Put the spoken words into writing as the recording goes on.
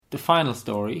The final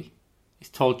story is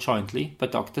told jointly by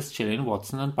Doctors Gillian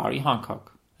Watson and Barry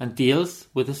Hancock and deals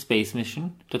with a space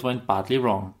mission that went badly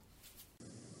wrong.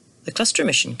 The cluster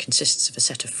mission consists of a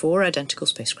set of 4 identical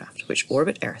spacecraft which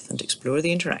orbit Earth and explore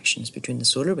the interactions between the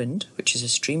solar wind, which is a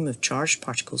stream of charged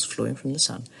particles flowing from the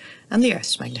Sun, and the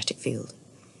Earth's magnetic field.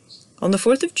 On the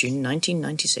 4th of June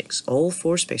 1996, all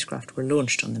 4 spacecraft were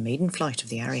launched on the maiden flight of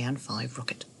the Ariane 5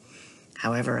 rocket.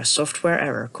 However, a software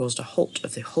error caused a halt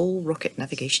of the whole rocket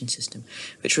navigation system,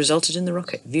 which resulted in the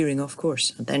rocket veering off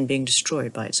course and then being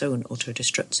destroyed by its own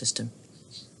auto-destruct system.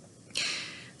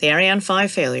 The Ariane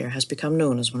 5 failure has become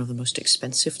known as one of the most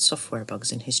expensive software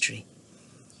bugs in history.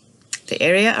 The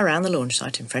area around the launch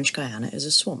site in French Guiana is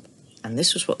a swamp, and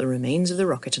this was what the remains of the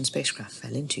rocket and spacecraft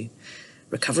fell into.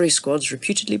 Recovery squads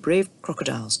reputedly braved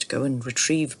crocodiles to go and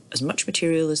retrieve as much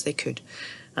material as they could,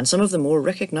 and some of the more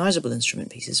recognizable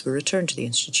instrument pieces were returned to the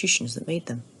institutions that made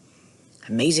them.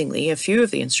 Amazingly, a few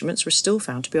of the instruments were still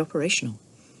found to be operational.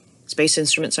 Space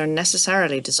instruments are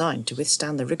necessarily designed to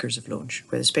withstand the rigors of launch,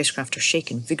 where the spacecraft are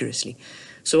shaken vigorously,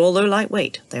 so although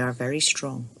lightweight, they are very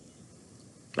strong.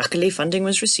 Luckily, funding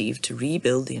was received to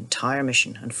rebuild the entire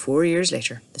mission, and 4 years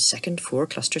later, the second 4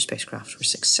 cluster spacecraft were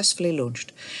successfully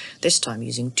launched, this time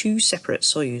using 2 separate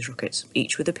Soyuz rockets,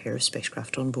 each with a pair of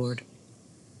spacecraft on board.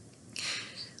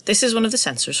 This is one of the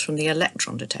sensors from the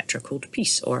electron detector called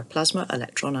PEACE, or Plasma,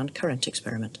 Electron and Current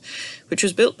Experiment, which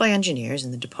was built by engineers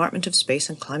in the Department of Space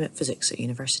and Climate Physics at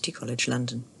University College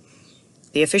London.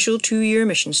 The official 2-year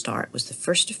mission start was the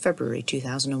 1st of February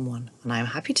 2001, and I am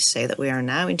happy to say that we are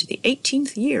now into the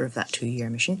 18th year of that 2-year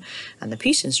mission, and the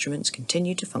PEACE instruments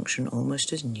continue to function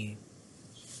almost as new.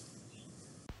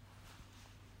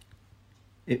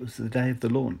 It was the day of the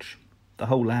launch. The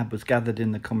whole lab was gathered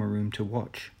in the common room to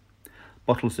watch.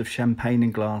 Bottles of champagne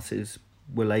and glasses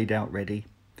were laid out ready.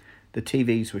 The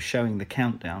TVs were showing the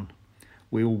countdown.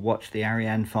 We all watched the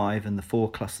Ariane 5 and the 4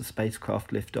 cluster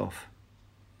spacecraft lift off.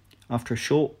 After a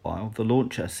short while, the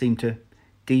launcher seemed to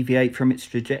deviate from its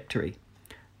trajectory.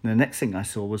 And the next thing I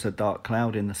saw was a dark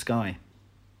cloud in the sky.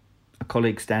 A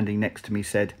colleague standing next to me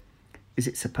said, "Is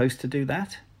it supposed to do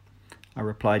that?" I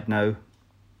replied, "No."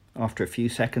 After a few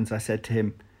seconds, I said to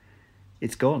him,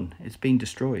 "It's gone. It's been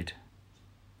destroyed."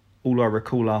 All I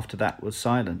recall after that was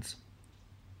silence.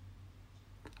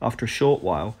 After a short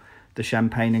while, the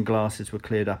champagne and glasses were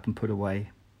cleared up and put away.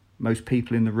 Most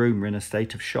people in the room were in a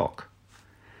state of shock.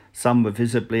 Some were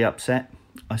visibly upset.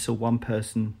 I saw one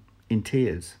person in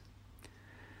tears.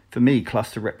 For me,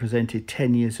 cluster represented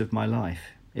 10 years of my life.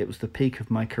 It was the peak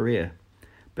of my career,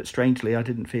 but strangely I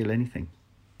didn't feel anything.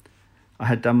 I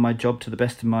had done my job to the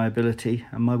best of my ability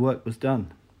and my work was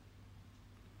done.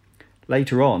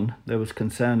 Later on, there was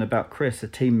concern about Chris, a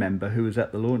team member who was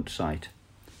at the launch site,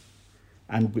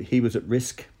 and he was at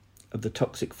risk of the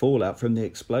toxic fallout from the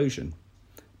explosion.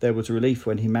 There was relief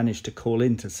when he managed to call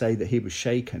in to say that he was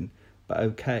shaken, but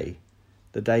okay.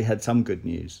 The day had some good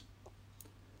news.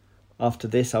 After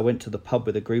this, I went to the pub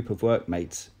with a group of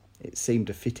workmates. It seemed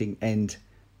a fitting end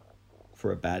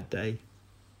for a bad day.